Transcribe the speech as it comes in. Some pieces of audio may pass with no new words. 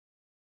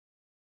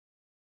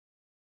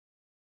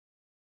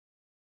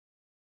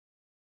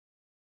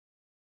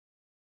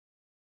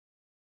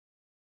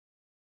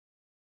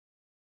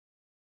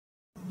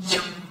All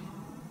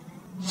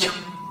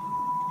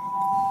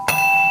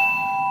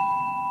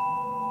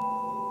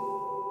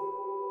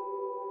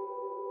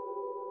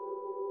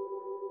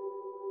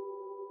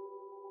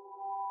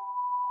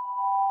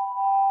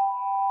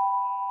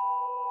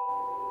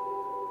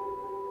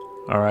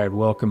right,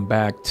 welcome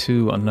back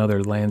to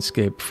another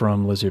landscape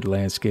from Lizard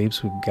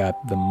Landscapes. We've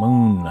got the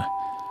moon.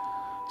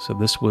 So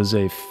this was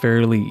a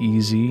fairly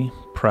easy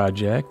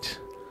project.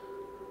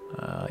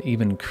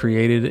 Even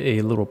created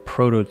a little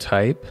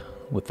prototype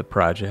with the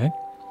project.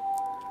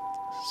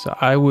 So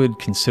I would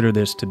consider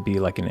this to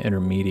be like an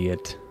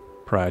intermediate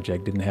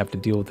project. Didn't have to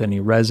deal with any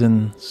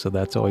resin, so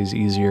that's always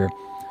easier.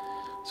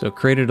 So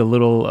created a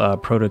little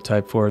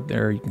prototype for it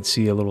there. You can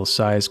see a little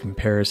size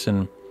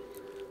comparison.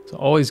 It's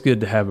always good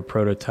to have a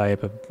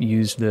prototype. I've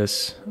used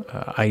this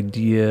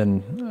idea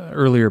in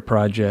earlier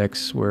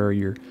projects where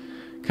you're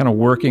kind of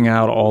working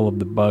out all of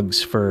the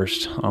bugs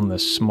first on the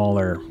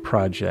smaller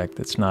project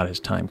that's not as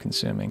time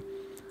consuming.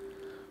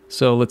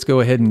 So let's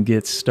go ahead and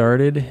get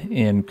started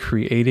in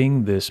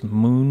creating this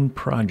moon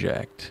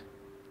project.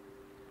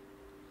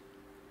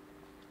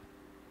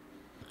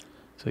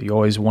 So you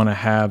always want to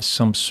have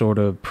some sort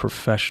of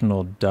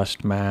professional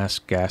dust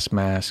mask, gas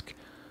mask,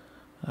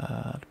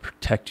 to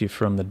protect you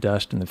from the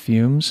dust and the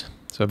fumes.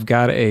 So I've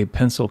got a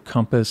pencil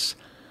compass.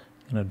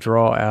 I'm going to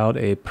draw out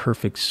a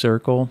perfect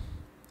circle.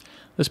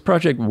 This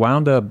project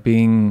wound up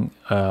being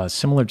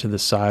similar to the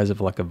size of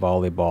like a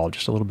volleyball,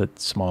 just a little bit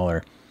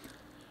smaller.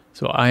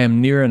 So I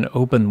am near an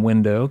open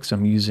window because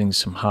I'm using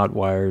some hot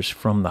wires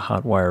from the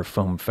hot wire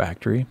foam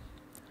factory.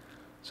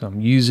 So I'm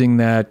using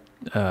that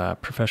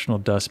professional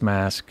dust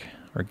mask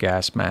or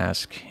gas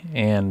mask,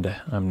 and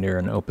I'm near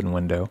an open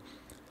window.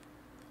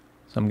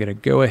 So I'm going to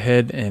go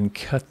ahead and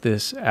cut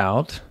this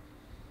out.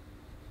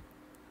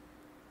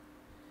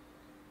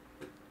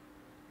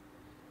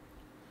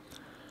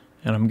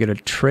 And I'm going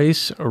to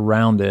trace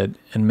around it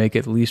and make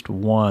at least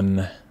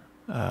one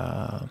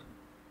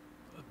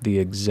the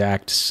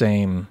exact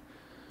same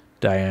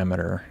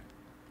diameter.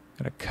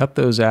 I'm going to cut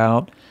those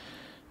out,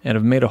 and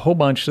I've made a whole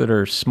bunch that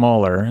are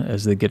smaller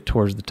as they get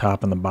towards the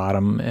top and the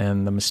bottom.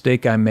 And the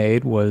mistake I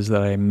made was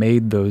that I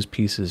made those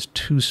pieces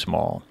too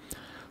small.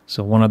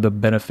 So one of the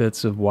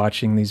benefits of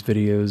watching these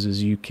videos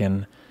is you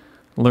can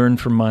learn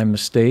from my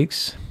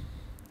mistakes,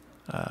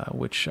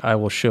 which I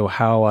will show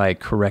how I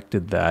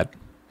corrected that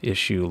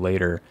issue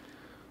later.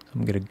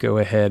 I'm going to go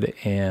ahead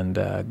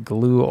and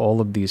glue all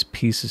of these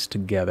pieces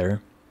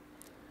together.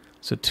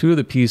 So two of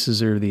the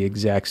pieces are the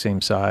exact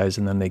same size,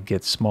 and then they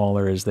get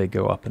smaller as they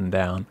go up and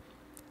down.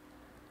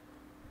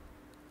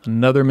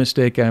 Another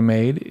mistake I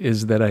made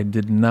is that I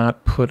did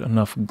not put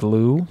enough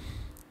glue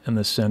in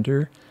the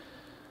center.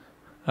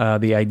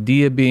 The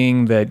idea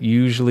being that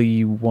usually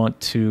you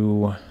want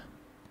to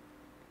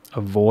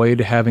avoid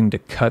having to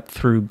cut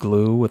through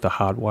glue with a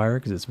hot wire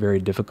because it's very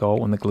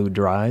difficult when the glue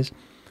dries.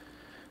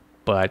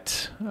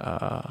 But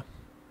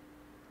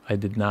I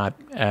did not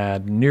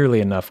add nearly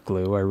enough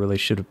glue. I really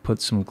should have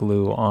put some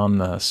glue on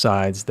the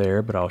sides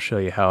there, but I'll show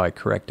you how I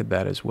corrected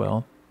that as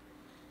well.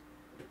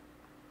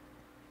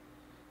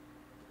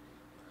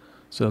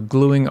 So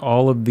gluing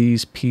all of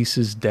these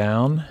pieces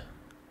down.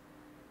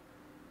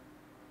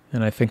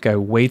 And I think I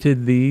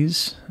weighted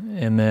these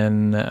and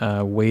then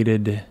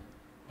waited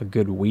a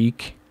good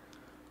week.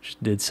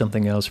 Just did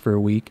something else for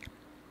a week.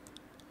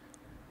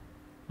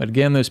 But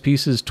again, those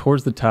pieces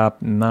towards the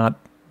top, not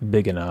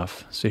big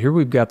enough. So here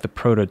we've got the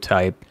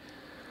prototype,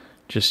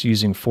 just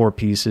using 4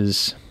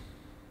 pieces.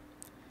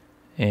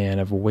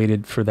 And I've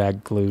waited for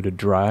that glue to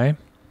dry.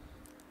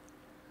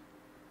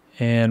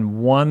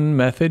 And one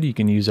method, you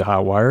can use a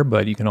hot wire,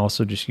 but you can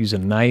also just use a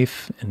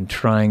knife and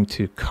trying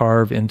to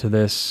carve into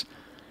this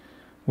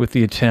with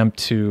the attempt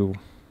to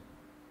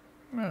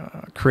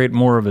create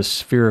more of a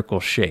spherical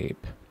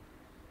shape.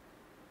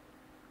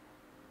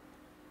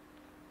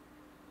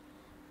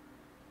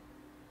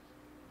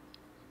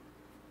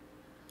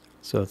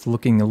 So it's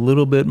looking a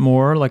little bit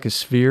more like a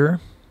sphere,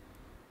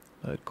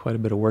 but quite a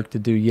bit of work to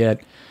do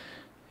yet.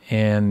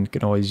 And you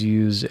can always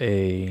use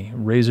a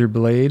razor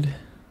blade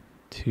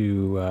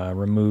to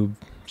remove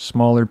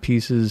smaller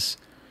pieces.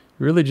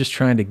 Really just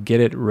trying to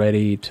get it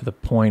ready to the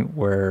point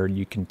where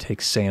you can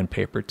take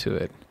sandpaper to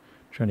it.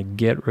 Trying to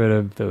get rid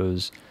of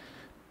those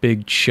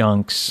big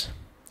chunks.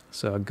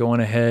 So going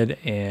ahead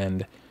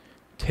and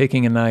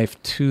taking a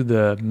knife to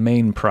the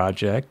main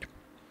project,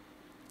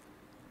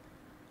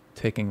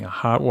 taking a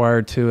hot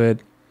wire to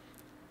it,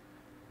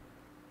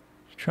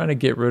 trying to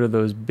get rid of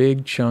those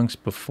big chunks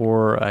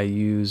before I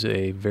use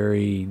a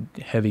very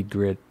heavy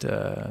grit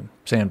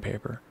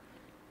sandpaper.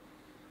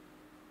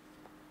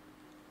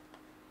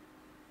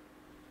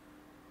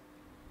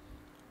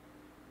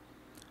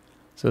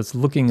 So it's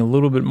looking a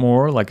little bit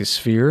more like a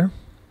sphere.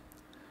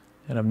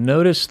 And I've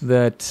noticed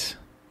that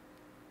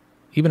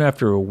even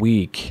after a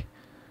week,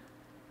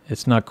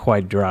 it's not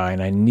quite dry,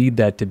 and I need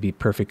that to be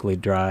perfectly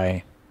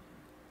dry.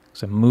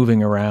 So I'm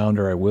moving around,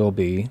 or I will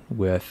be,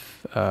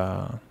 with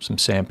some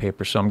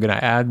sandpaper. So I'm going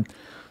to add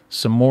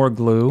some more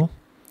glue.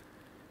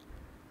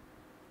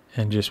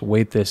 and just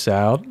wait this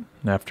out.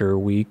 And after a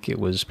week, it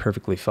was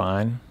perfectly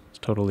fine. It's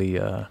totally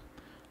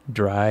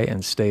dry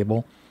and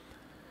stable.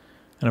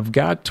 And I've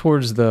got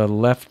towards the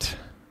left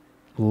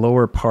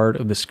lower part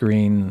of the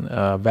screen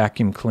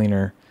vacuum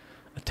cleaner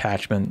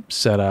attachment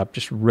set up,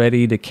 just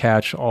ready to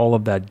catch all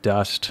of that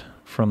dust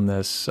from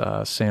this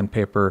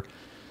sandpaper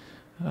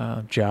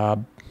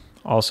job.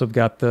 Also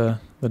got the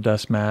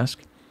dust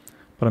mask,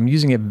 but I'm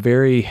using a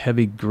very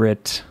heavy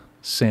grit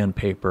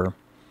sandpaper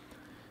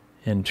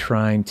and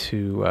trying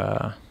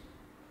to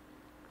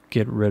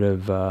get rid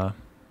of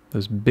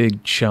those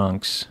big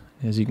chunks.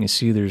 As you can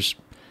see, there's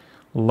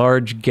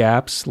large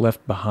gaps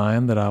left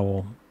behind that I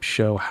will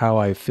show how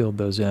I filled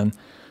those in.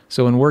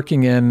 So in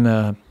working in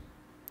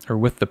or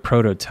with the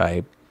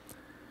prototype,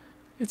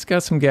 it's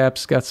got some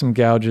gaps, got some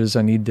gouges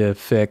I need to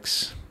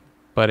fix,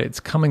 but it's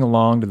coming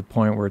along to the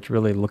point where it's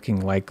really looking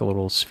like a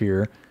little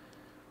sphere.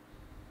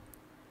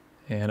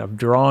 And I've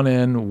drawn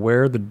in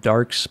where the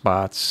dark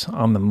spots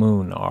on the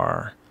moon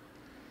are.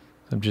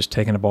 I'm just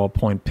taking a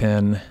ballpoint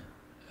pen,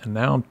 and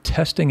now I'm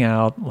testing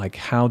out like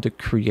how to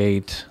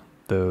create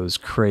those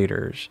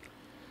craters.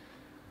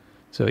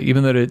 So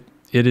even though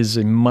it is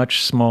a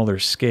much smaller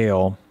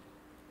scale,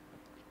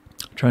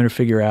 I'm trying to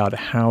figure out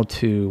how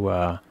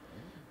to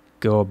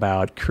go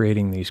about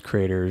creating these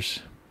craters.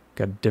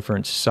 Got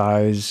different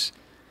size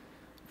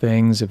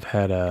things. I've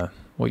had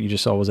what you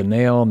just saw was a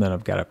nail, and then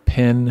I've got a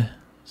pin.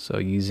 So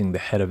using the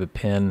head of a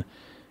pin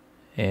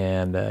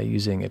and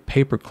using a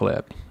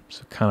paperclip.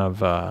 So kind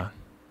of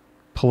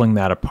pulling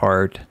that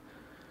apart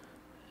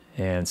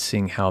and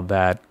seeing how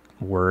that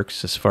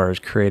works as far as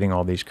creating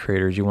all these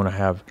craters. You want to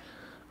have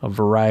a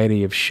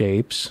variety of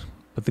shapes.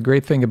 But the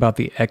great thing about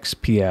the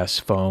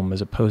XPS foam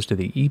as opposed to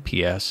the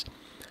EPS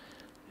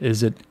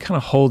is it kind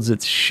of holds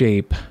its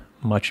shape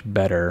much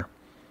better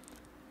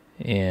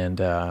and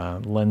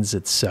lends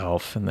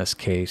itself, in this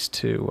case,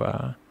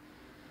 to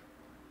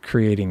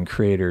creating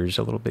craters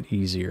a little bit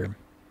easier.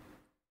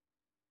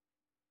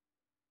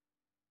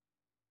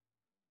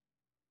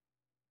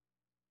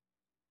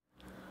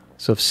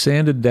 So I've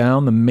sanded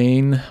down the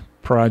main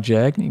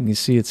project. You can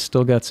see it's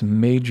still got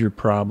some major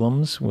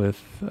problems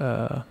with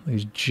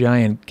these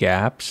giant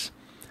gaps.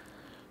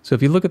 So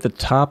if you look at the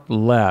top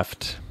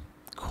left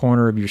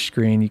corner of your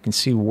screen, you can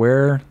see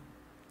where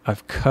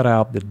I've cut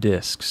out the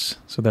discs.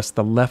 So that's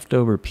the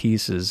leftover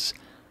pieces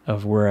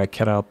of where I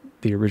cut out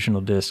the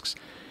original discs.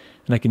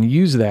 And I can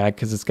use that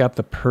because it's got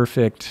the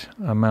perfect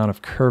amount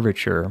of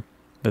curvature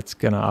that's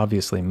going to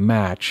obviously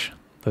match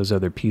those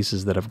other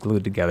pieces that I've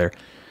glued together.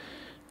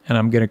 And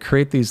I'm going to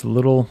create these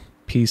little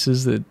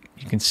pieces that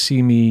you can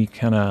see me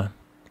kind of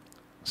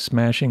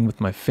smashing with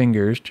my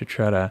fingers to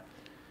try to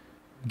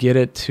get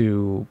it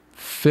to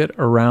fit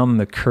around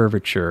the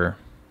curvature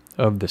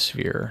of the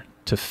sphere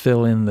to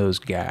fill in those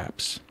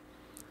gaps.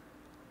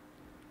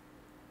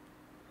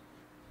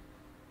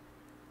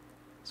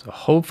 So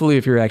hopefully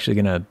if you're actually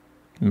going to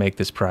make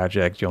this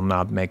project, you'll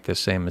not make the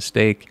same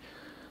mistake,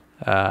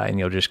 and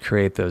you'll just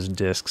create those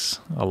discs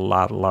a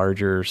lot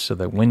larger so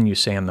that when you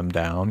sand them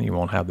down, you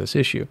won't have this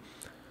issue.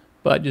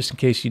 But just in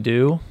case you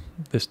do,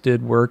 this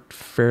did work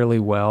fairly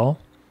well,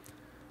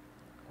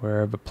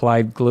 where I've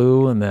applied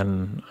glue and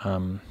then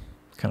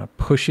kind of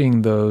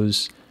pushing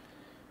those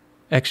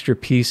extra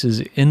pieces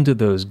into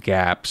those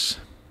gaps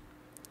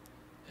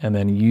and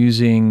then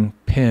using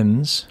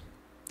pins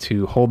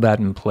to hold that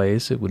in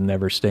place. It would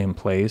never stay in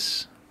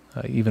place,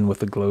 even with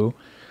the glue,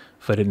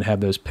 if I didn't have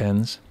those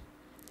pins.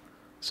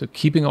 So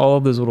keeping all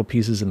of those little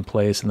pieces in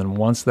place, and then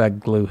once that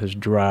glue has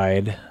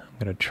dried,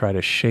 I'm going to try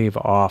to shave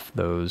off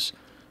those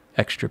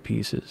extra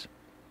pieces.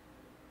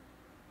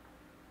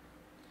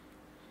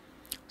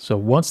 So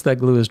once that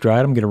glue is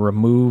dried, I'm going to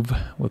remove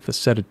with a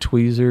set of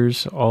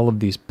tweezers all of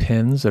these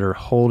pins that are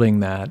holding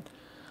that,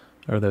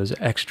 or those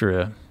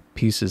extra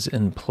pieces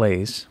in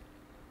place.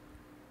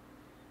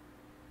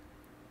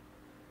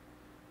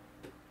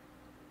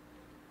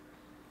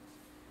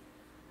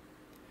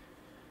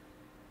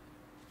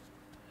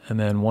 And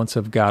then once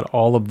I've got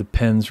all of the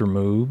pins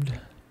removed, I'm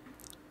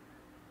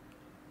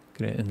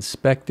going to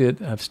inspect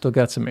it. I've still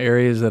got some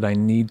areas that I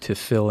need to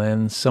fill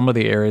in. Some of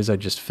the areas I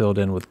just filled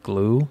in with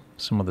glue,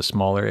 some of the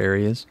smaller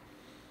areas.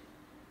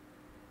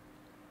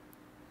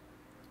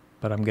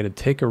 But I'm going to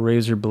take a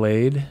razor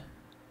blade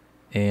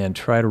and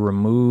try to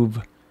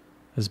remove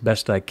as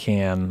best I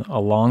can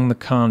along the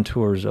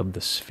contours of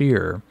the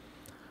sphere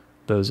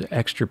those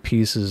extra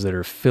pieces that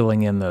are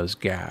filling in those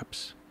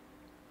gaps.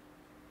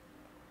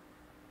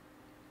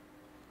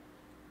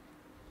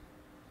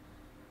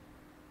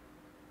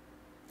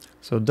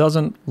 So it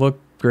doesn't look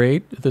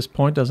great at this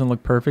point, doesn't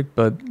look perfect,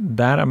 but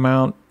that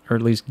amount, or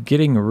at least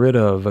getting rid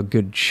of a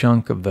good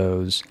chunk of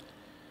those,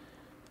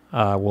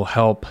 will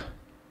help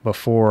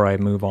before I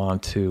move on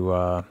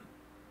to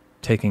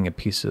taking a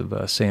piece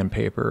of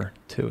sandpaper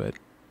to it.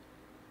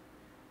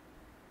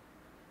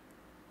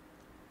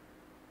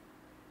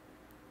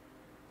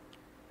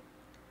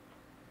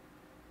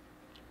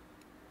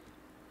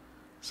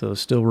 So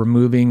still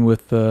removing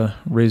with the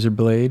razor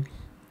blade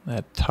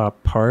that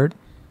top part.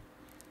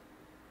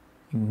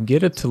 You can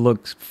get it to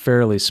look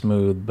fairly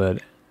smooth,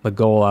 but the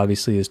goal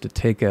obviously is to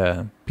take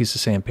a piece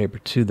of sandpaper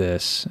to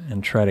this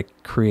and try to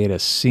create a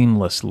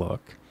seamless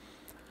look.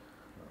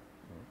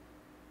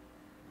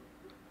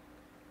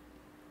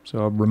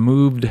 So I've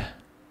removed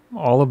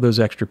all of those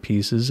extra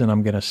pieces, and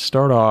I'm going to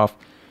start off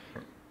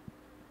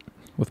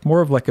with more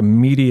of like a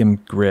medium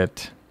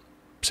grit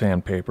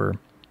sandpaper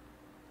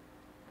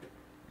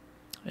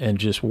and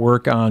just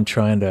work on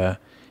trying to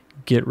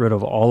get rid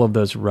of all of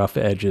those rough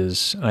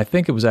edges. And I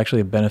think it was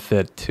actually a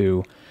benefit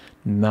to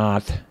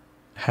not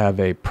have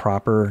a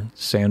proper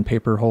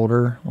sandpaper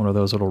holder, one of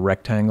those little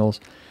rectangles,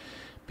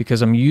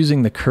 because I'm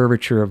using the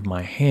curvature of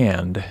my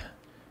hand,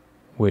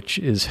 which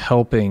is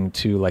helping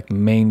to like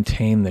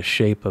maintain the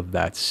shape of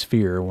that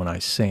sphere when I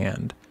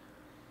sand.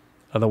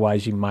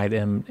 Otherwise you might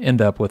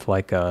end up with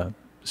like a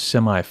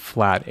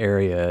semi-flat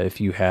area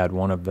if you had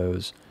one of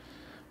those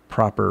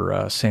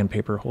proper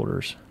sandpaper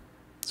holders.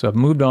 So I've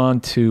moved on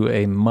to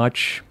a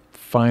much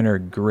finer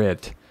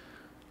grit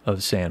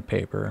of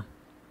sandpaper,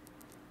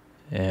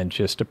 and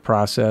just a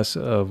process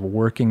of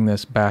working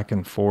this back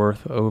and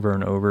forth over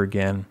and over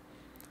again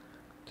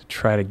to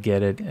try to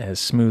get it as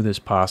smooth as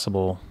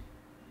possible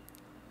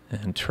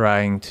and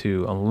trying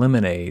to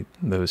eliminate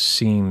those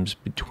seams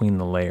between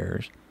the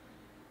layers.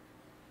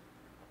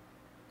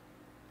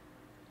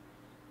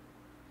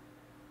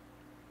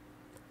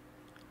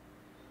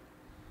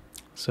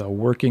 So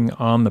working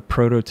on the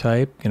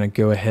prototype, going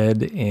to go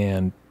ahead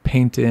and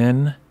paint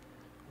in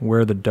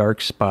where the dark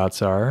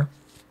spots are.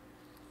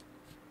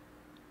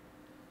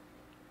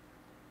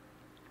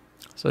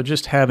 So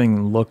just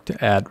having looked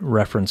at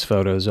reference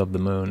photos of the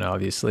moon,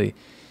 obviously, you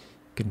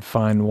can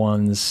find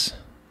ones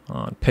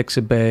on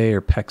Pixabay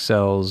or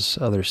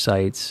Pexels, other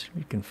sites.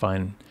 You can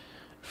find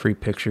free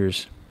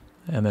pictures,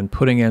 and then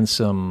putting in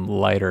some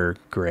lighter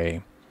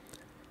gray.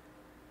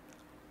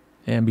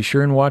 And be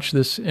sure and watch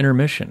this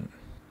intermission.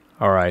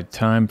 All right,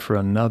 time for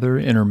another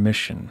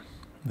intermission.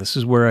 This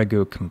is where I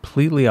go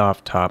completely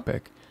off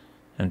topic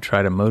and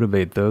try to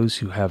motivate those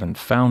who haven't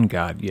found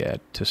God yet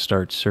to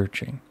start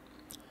searching.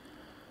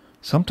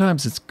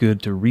 Sometimes it's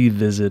good to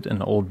revisit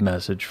an old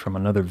message from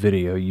another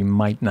video you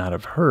might not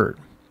have heard.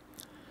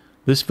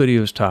 This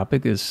video's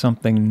topic is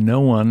something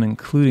no one,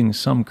 including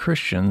some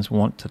Christians,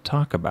 want to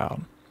talk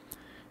about.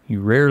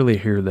 You rarely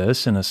hear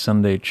this in a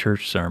Sunday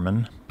church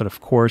sermon, but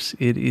of course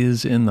it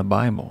is in the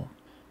Bible.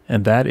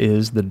 And that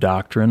is the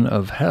doctrine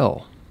of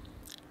hell.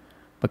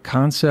 The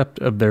concept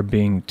of there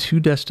being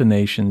two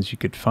destinations you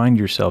could find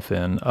yourself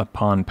in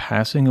upon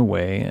passing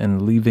away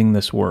and leaving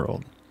this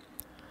world.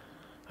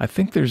 I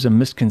think there's a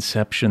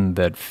misconception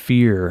that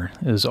fear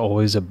is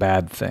always a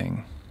bad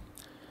thing,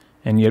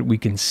 and yet we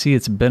can see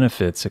its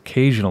benefits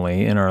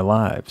occasionally in our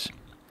lives.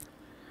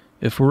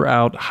 If we're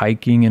out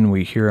hiking and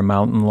we hear a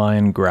mountain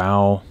lion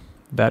growl,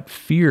 that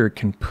fear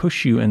can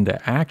push you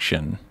into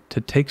action to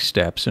take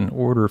steps in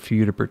order for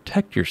you to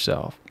protect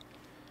yourself,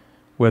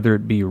 whether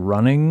it be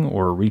running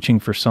or reaching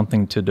for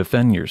something to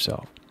defend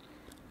yourself.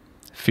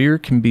 Fear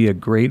can be a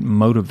great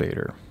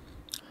motivator.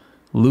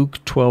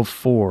 Luke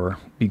 12:4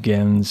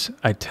 begins,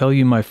 "I tell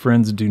you, my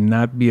friends, do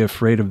not be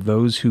afraid of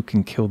those who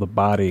can kill the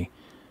body,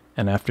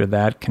 and after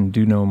that can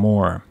do no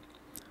more.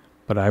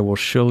 But I will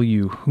show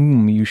you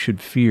whom you should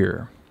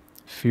fear.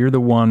 Fear the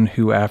one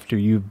who, after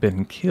you've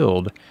been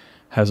killed,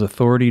 has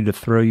authority to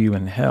throw you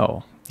in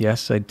hell.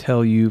 Yes, I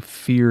tell you,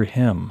 fear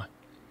him."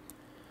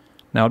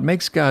 Now, it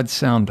makes God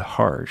sound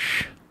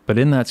harsh, but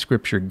in that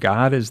scripture,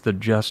 God is the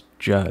just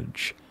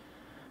judge.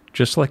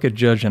 Just like a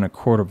judge in a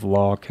court of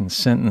law can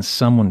sentence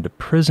someone to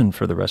prison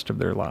for the rest of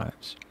their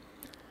lives.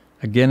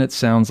 Again, it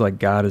sounds like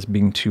God is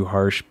being too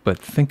harsh, but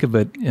think of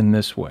it in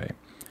this way.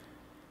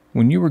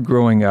 When you were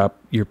growing up,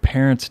 your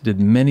parents did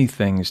many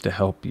things to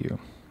help you.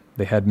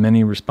 They had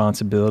many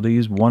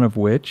responsibilities, one of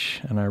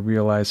which, and I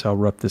realize how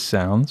rough this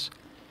sounds,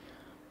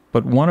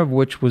 but one of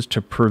which was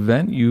to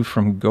prevent you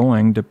from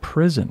going to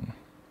prison.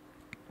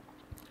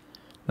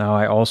 Now,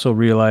 I also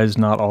realize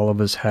not all of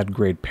us had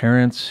great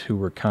parents who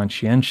were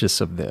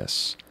conscientious of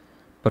this,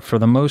 but for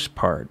the most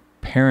part,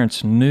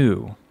 parents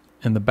knew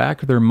in the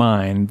back of their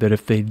mind that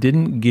if they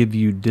didn't give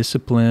you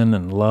discipline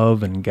and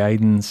love and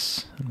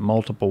guidance, and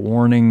multiple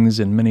warnings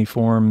in many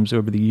forms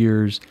over the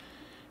years,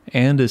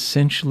 and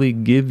essentially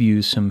give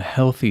you some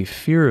healthy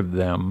fear of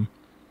them,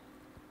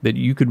 that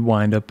you could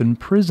wind up in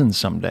prison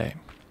someday.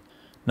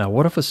 Now,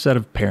 what if a set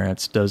of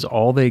parents does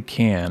all they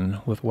can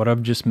with what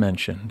I've just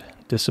mentioned,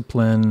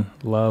 discipline,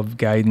 love,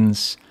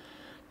 guidance,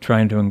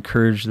 trying to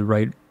encourage the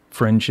right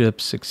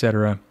friendships,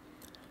 etc.,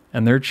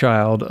 and their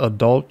child,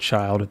 adult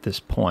child at this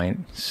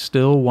point,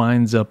 still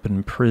winds up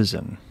in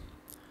prison?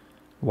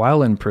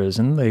 While in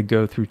prison, they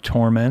go through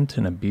torment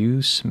and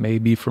abuse,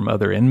 maybe from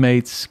other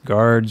inmates,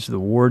 guards, the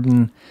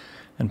warden,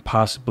 and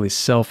possibly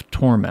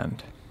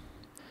self-torment.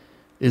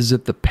 Is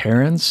it the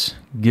parents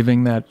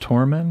giving that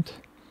torment?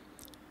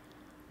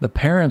 The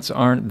parents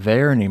aren't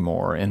there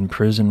anymore in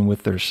prison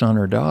with their son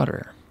or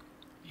daughter.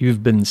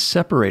 You've been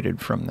separated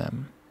from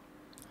them.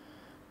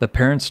 The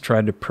parents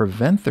tried to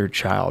prevent their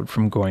child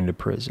from going to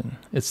prison.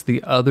 It's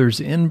the others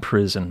in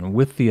prison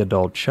with the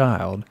adult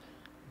child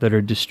that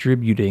are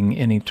distributing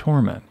any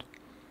torment.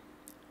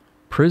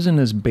 Prison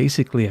is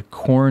basically a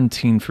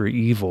quarantine for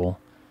evil,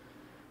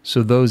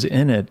 so those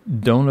in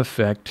it don't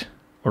affect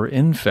or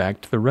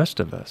infect the rest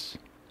of us.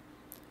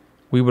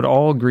 We would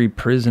all agree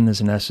prison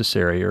is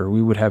necessary, or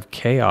we would have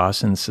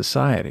chaos in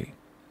society.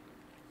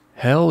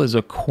 Hell is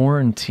a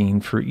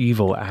quarantine for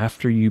evil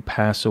after you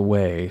pass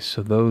away,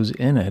 so those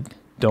in it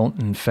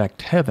don't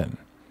infect heaven.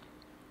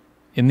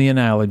 In the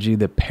analogy,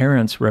 the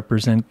parents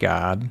represent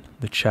God,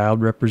 the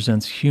child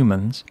represents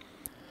humans,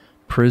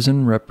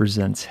 prison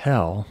represents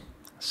hell,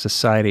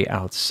 society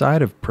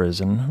outside of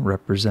prison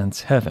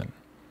represents heaven.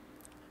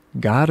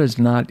 God is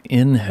not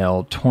in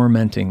hell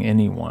tormenting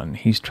anyone.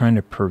 He's trying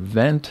to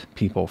prevent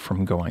people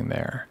from going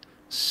there,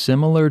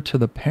 similar to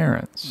the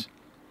parents.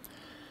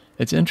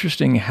 It's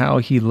interesting how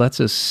he lets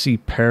us see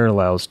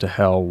parallels to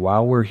hell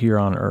while we're here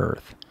on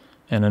earth.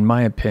 And in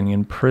my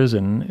opinion,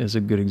 prison is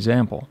a good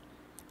example.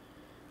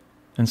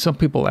 And some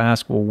people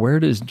ask, well, where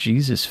does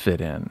Jesus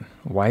fit in?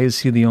 Why is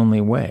he the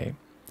only way?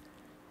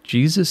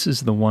 Jesus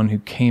is the one who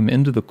came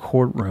into the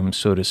courtroom,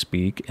 so to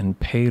speak, and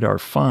paid our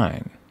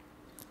fine.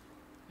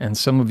 And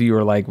some of you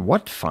are like,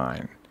 what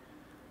fine?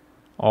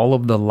 All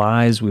of the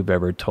lies we've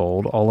ever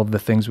told, all of the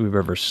things we've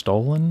ever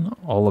stolen,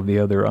 all of the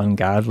other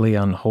ungodly,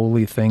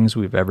 unholy things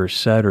we've ever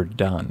said or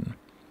done.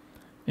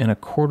 In a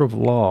court of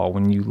law,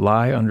 when you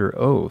lie under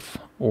oath,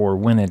 or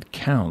when it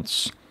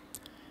counts,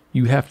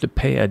 you have to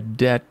pay a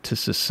debt to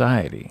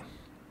society.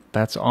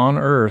 That's on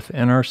earth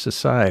in our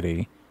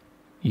society.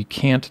 You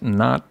can't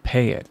not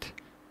pay it.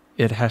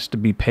 It has to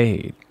be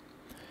paid.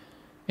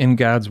 In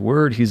God's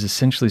word, he's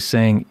essentially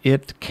saying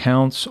it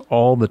counts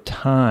all the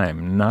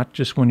time, not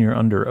just when you're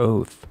under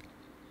oath.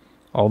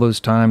 All those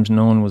times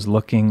no one was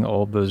looking,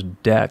 all those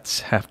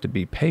debts have to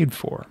be paid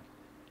for.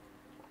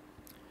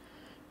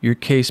 Your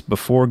case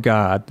before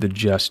God, the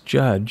just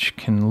judge,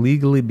 can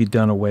legally be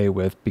done away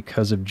with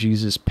because of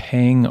Jesus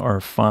paying our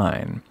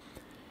fine.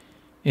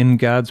 In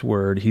God's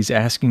word, he's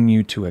asking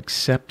you to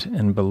accept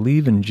and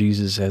believe in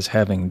Jesus as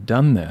having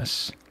done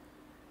this.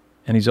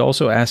 And he's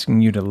also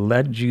asking you to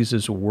let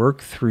Jesus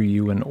work through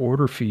you in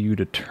order for you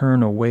to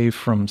turn away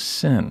from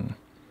sin.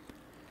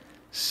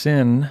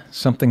 Sin,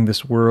 something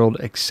this world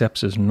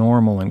accepts as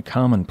normal and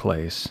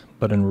commonplace,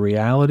 but in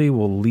reality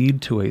will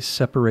lead to a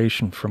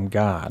separation from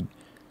God,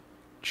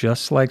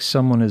 just like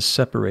someone is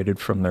separated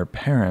from their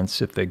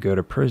parents if they go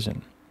to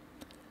prison.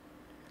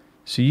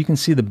 So you can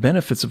see the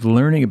benefits of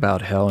learning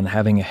about hell and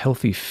having a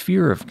healthy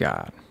fear of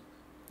God,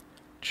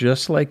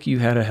 just like you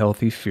had a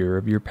healthy fear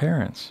of your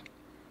parents.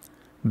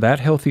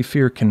 That healthy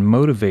fear can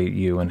motivate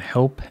you and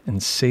help in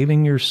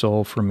saving your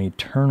soul from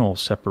eternal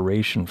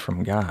separation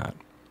from God.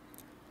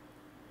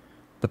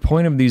 The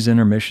point of these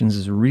intermissions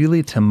is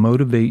really to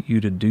motivate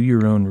you to do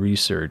your own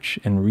research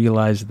and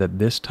realize that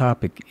this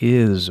topic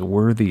is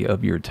worthy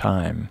of your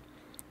time.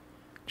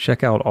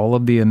 Check out all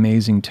of the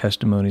amazing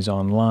testimonies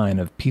online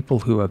of people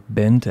who have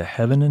been to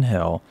heaven and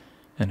hell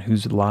and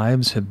whose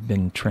lives have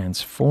been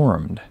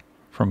transformed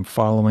from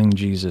following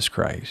Jesus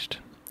Christ.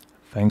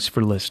 Thanks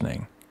for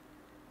listening.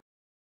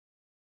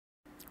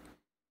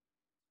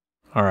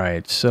 All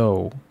right,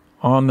 so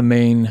on the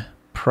main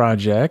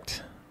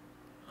project,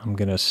 I'm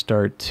going to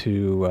start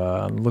to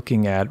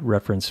looking at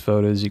reference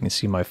photos. You can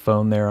see my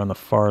phone there on the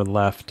far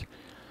left,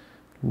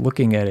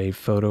 looking at a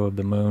photo of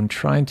the moon,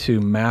 trying to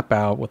map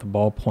out with a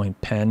ballpoint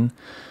pen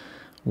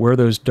where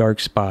those dark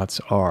spots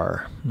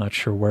are. I'm not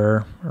sure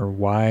where or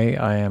why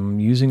I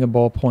am using a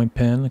ballpoint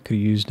pen. I could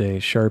have used a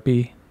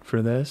Sharpie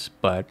for this,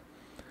 but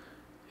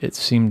it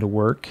seemed to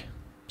work.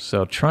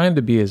 So trying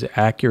to be as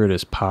accurate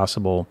as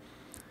possible.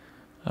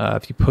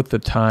 If you put the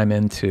time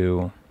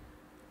into,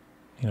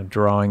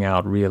 drawing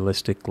out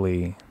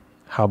realistically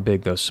how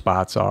big those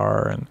spots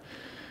are and,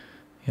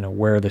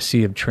 where the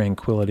Sea of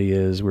Tranquility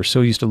is. We're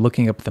so used to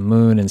looking up at the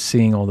moon and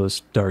seeing all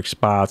those dark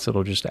spots,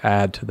 it'll just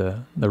add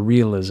to the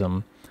realism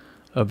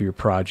of your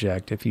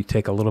project if you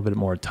take a little bit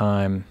more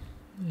time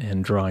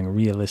in drawing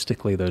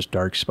realistically those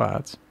dark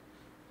spots.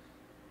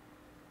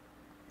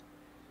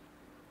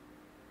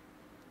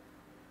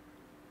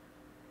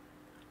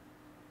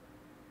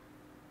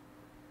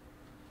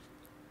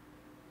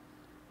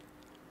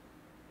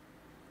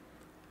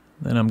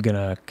 Then I'm going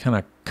to kind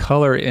of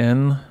color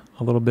in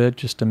a little bit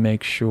just to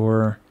make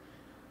sure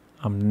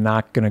I'm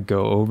not going to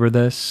go over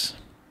this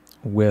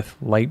with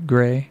light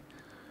gray.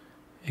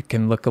 It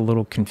can look a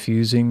little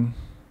confusing,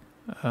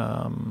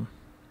 and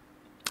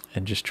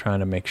just trying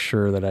to make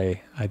sure that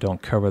I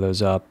don't cover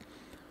those up.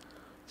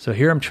 So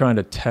here I'm trying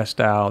to test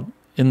out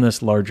in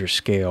this larger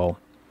scale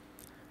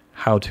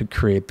how to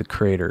create the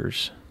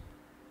craters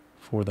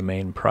for the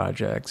main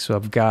project. So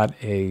I've got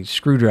a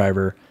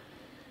screwdriver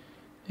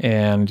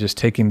and just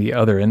taking the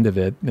other end of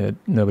it that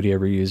nobody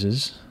ever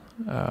uses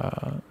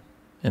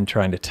and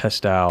trying to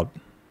test out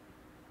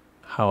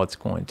how it's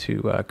going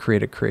to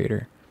create a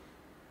crater.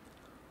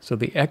 So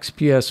the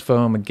XPS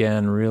foam,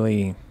 again,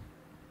 really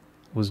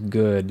was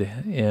good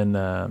in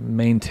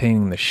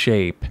maintaining the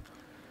shape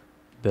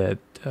that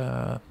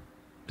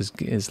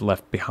is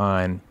left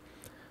behind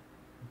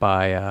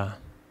by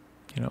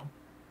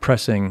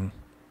pressing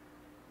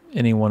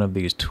any one of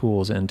these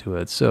tools into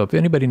it. So if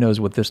anybody knows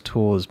what this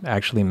tool is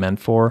actually meant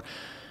for,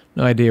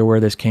 no idea where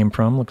this came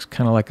from. Looks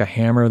kind of like a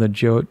hammer that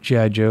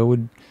G.I. Joe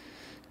would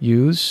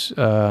use,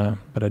 but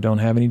I don't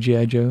have any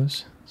G.I.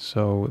 Joes.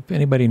 So if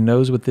anybody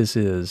knows what this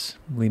is,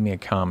 leave me a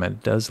comment.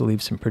 It does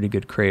leave some pretty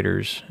good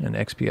craters in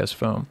XPS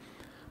foam.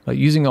 But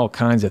using all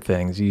kinds of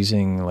things,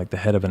 using like the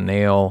head of a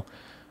nail,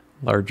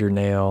 larger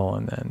nail,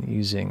 and then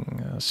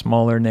using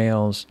smaller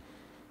nails.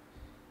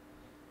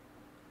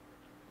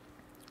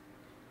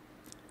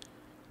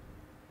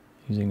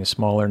 Using a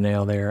smaller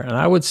nail there. And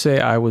I would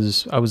say I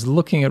was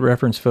looking at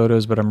reference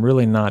photos, but I'm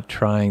really not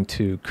trying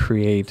to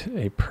create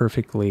a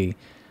perfectly,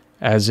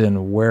 as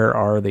in where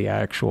are the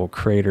actual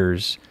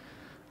craters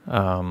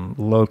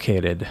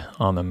located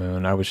on the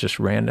moon. I was just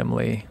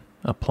randomly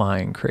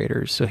applying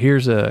craters. So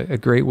here's a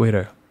great way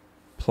to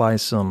apply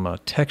some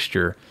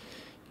texture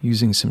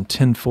using some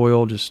tin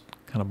foil. Just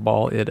kind of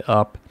ball it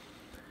up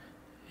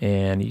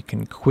and you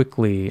can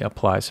quickly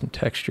apply some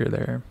texture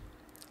there.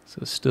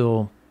 So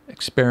still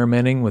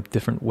experimenting with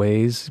different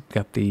ways.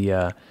 Got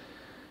the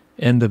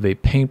end of a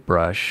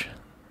paintbrush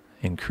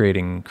in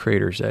creating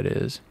craters, that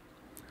is.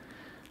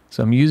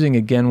 So I'm using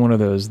again one of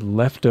those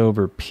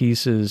leftover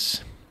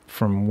pieces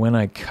from when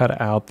I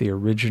cut out the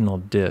original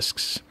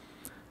discs,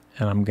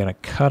 and I'm going to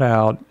cut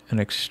out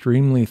an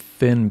extremely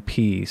thin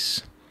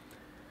piece,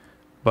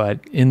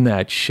 but in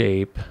that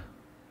shape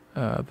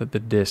that the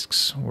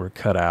discs were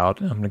cut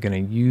out. I'm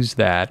going to use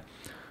that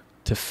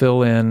to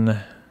fill in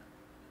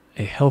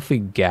a healthy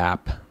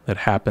gap that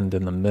happened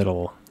in the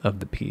middle of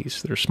the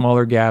piece. There are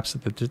smaller gaps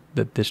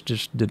that this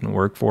just didn't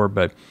work for,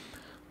 but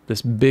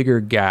this bigger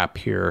gap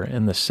here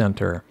in the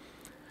center,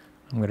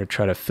 I'm going to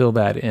try to fill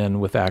that in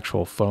with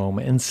actual foam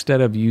instead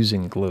of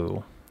using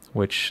glue,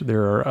 which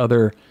there are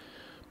other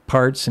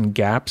parts and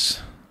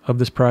gaps of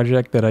this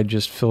project that I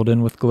just filled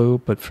in with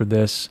glue, but for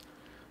this,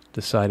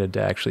 decided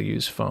to actually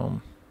use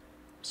foam.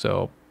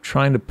 So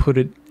trying to put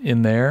it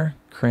in there,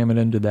 cram it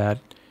into that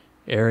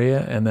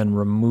area, and then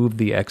remove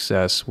the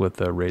excess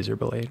with a razor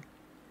blade.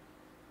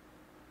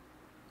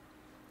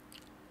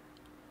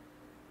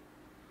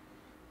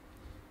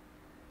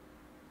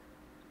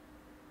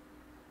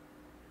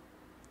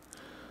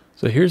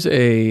 So here's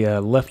a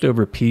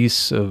leftover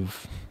piece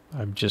of,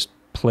 I've just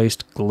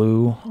placed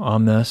glue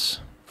on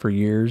this for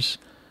years,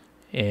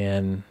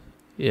 and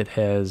it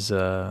has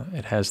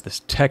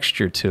this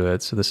texture to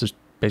it. So this is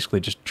basically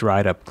just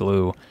dried up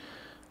glue,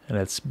 and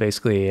it's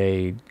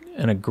basically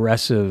an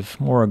aggressive,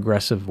 more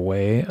aggressive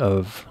way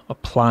of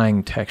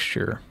applying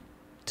texture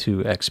to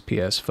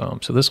XPS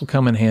foam. So this will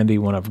come in handy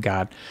when I've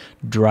got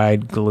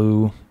dried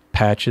glue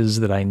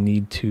patches that I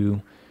need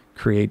to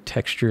create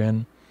texture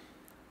in.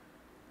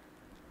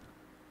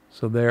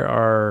 So there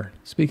are,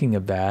 speaking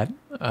of that,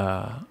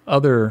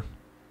 other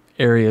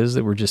areas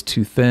that were just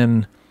too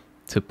thin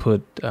to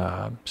put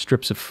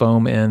strips of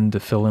foam in to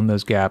fill in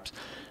those gaps.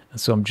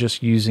 And so I'm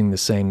just using the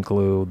same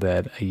glue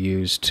that I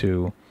used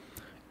to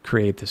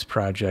create this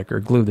project, or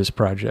glue this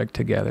project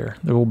together.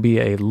 There will be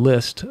a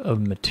list of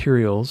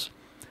materials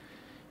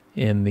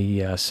in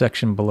the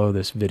section below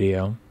this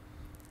video.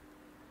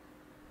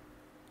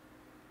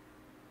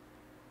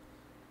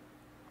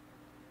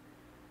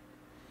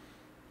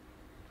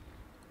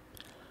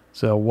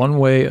 So one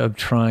way of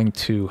trying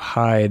to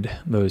hide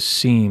those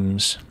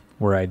seams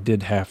where I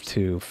did have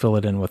to fill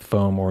it in with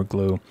foam or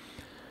glue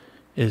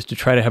is to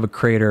try to have a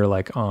crater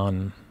like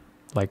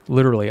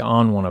literally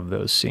on one of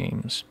those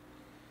seams,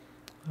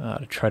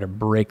 to try to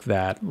break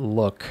that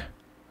look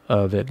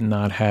of it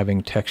not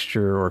having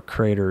texture or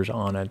craters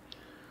on it,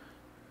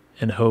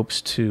 in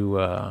hopes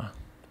to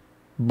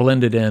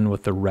blend it in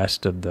with the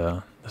rest of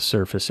the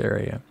surface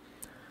area.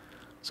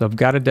 So I've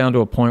got it down to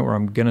a point where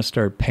I'm going to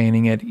start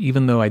painting it,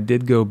 even though I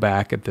did go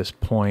back at this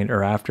point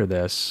or after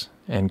this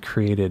and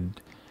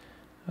created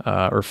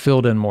or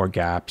filled in more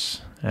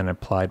gaps and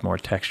applied more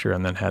texture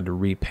and then had to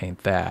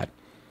repaint that.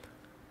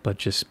 But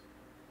just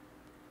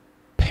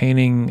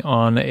painting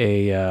on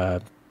a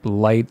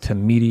light to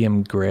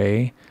medium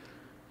gray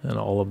in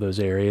all of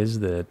those areas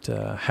that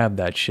have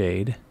that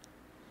shade,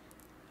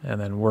 and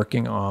then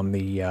working on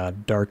the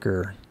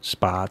darker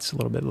spots a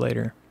little bit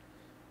later.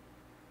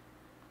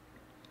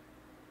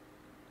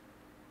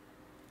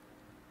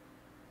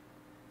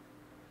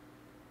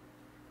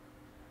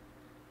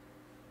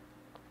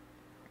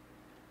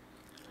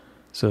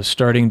 So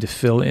starting to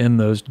fill in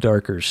those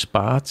darker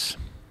spots,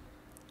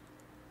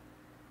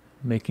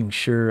 making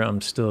sure I'm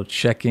still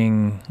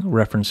checking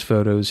reference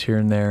photos here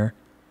and there.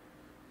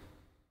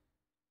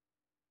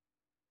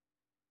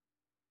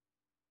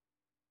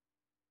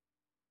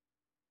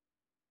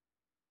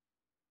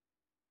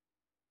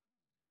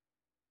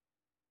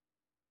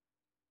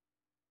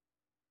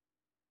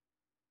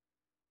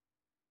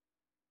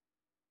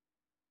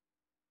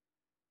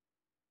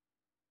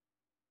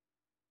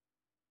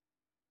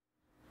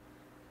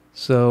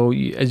 So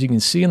as you can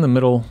see in the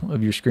middle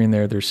of your screen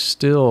there, there's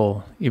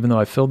still, even though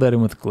I filled that in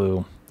with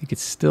glue, you can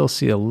still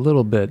see a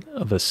little bit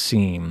of a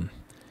seam.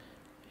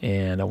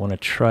 And I want to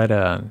try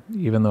to,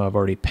 even though I've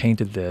already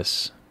painted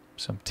this,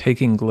 So I'm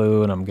taking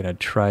glue and I'm going to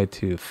try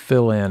to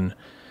fill in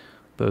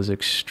those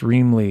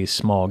extremely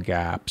small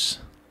gaps.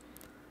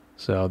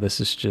 So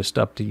this is just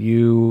up to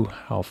you,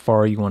 how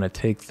far you want to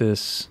take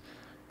this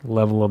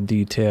level of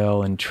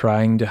detail and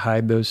trying to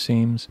hide those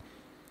seams.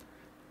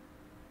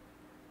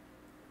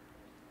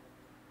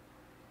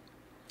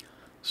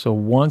 So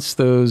once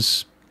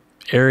those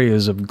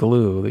areas of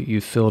glue that you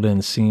filled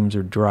in seams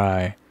are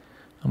dry,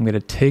 I'm going to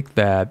take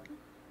that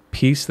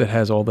piece that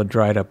has all the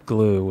dried up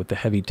glue with the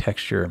heavy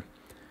texture.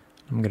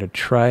 I'm going to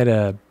try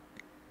to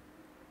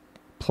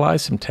apply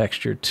some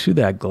texture to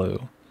that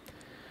glue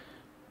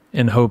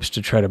in hopes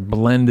to try to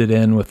blend it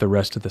in with the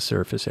rest of the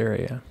surface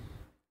area.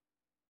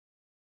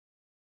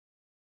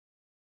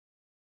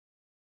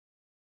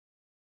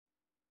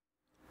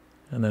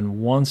 And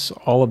then once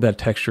all of that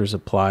texture is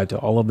applied to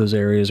all of those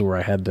areas where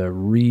I had to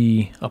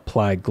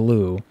reapply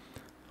glue,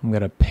 I'm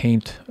going to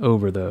paint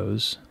over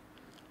those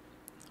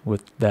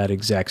with that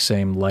exact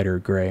same lighter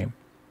gray.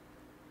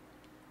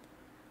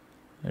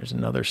 There's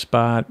another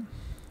spot.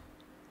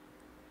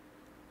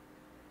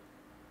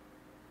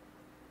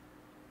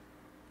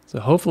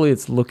 So hopefully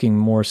it's looking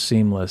more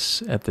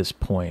seamless at this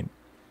point.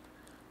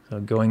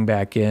 So going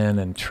back in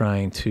and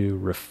trying to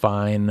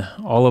refine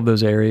all of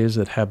those areas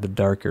that have the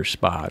darker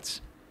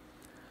spots.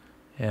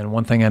 And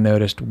one thing I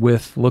noticed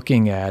with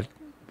looking at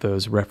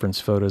those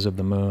reference photos of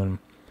the moon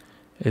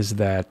is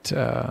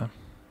that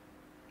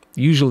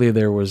usually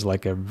there was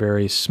like a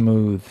very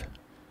smooth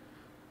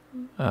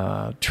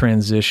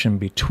transition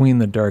between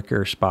the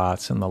darker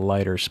spots and the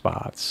lighter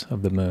spots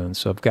of the moon.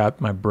 So I've got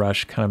my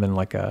brush kind of in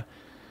like a,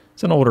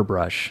 it's an older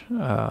brush,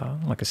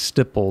 like a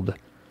stippled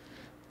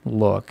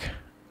look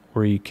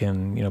where you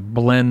can,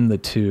 blend the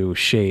two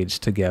shades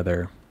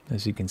together,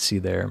 as you can see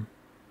there.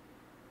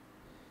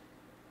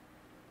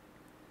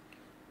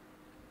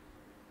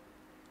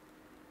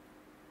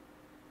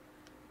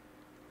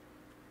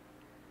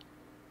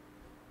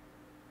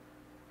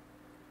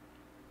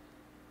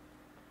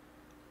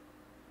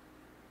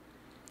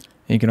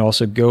 You can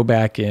also go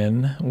back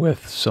in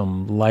with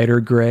some lighter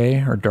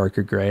gray or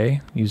darker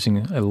gray, using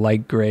a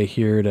light gray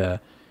here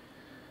to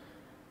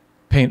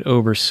paint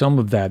over some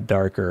of that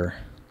darker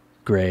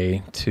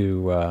gray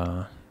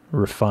to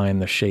refine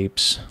the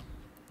shapes.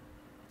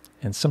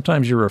 And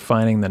sometimes you're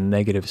refining the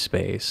negative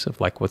space of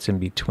like what's in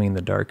between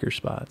the darker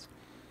spots.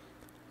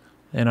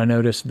 And I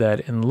noticed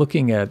that in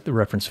looking at the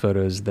reference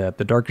photos that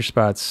the darker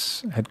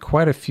spots had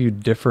quite a few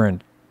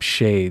different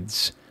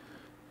shades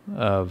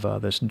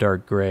of this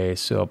dark gray.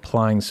 So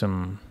applying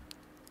some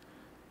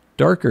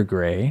darker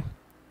gray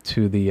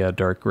to the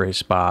dark gray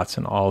spots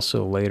and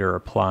also later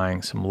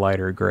applying some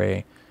lighter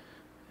gray.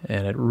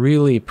 And it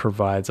really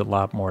provides a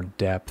lot more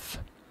depth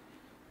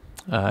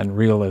and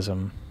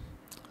realism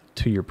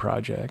to your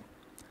project.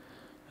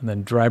 And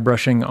then dry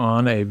brushing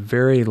on a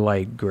very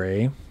light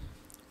gray.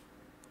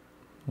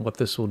 What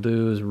this will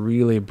do is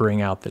really bring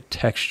out the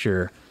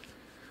texture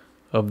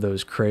of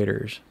those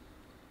craters.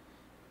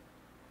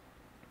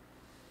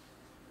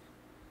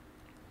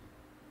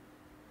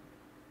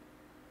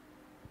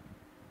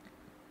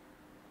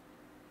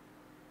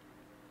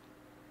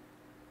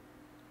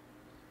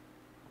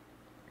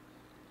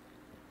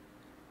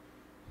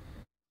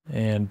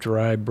 And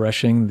dry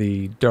brushing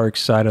the dark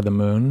side of the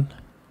moon.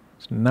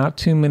 There's not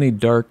too many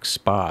dark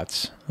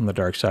spots on the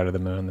dark side of the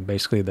moon.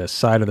 Basically the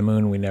side of the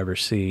moon we never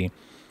see.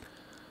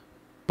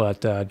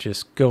 But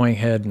just going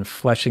ahead and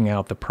fleshing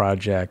out the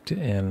project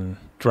and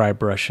dry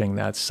brushing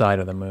that side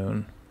of the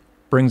moon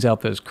brings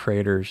out those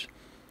craters.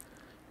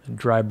 And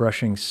dry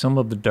brushing some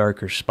of the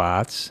darker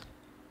spots.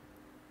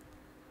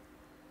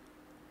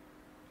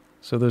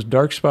 So those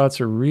dark spots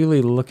are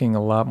really looking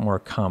a lot more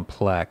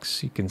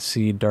complex. You can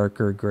see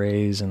darker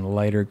grays and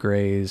lighter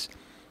grays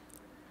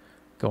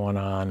going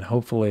on,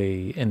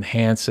 hopefully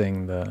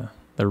enhancing the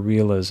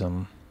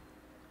realism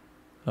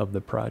of the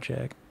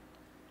project.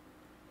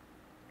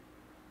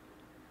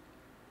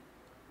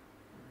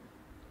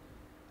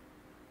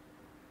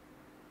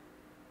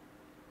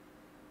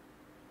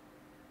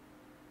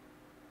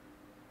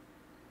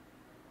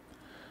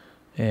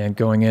 And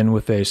going in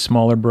with a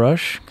smaller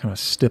brush, kind of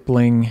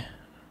stippling,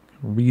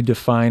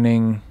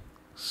 redefining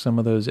some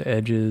of those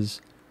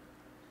edges.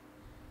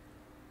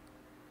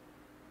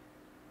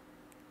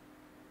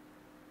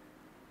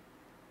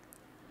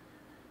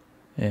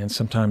 And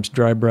sometimes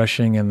dry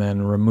brushing and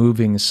then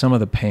removing some of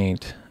the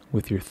paint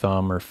with your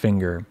thumb or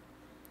finger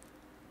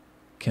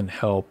can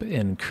help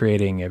in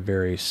creating a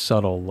very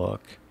subtle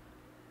look.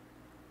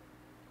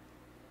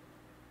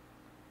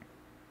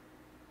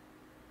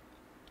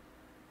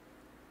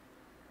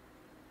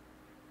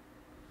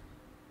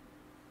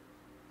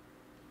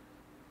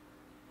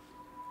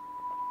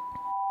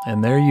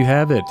 And there you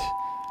have it,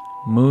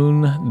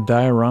 Moon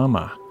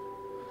Diorama.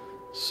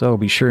 So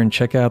be sure and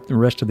check out the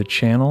rest of the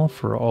channel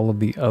for all of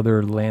the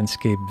other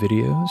landscape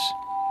videos.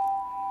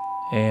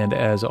 And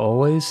as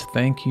always,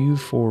 thank you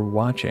for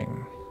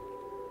watching.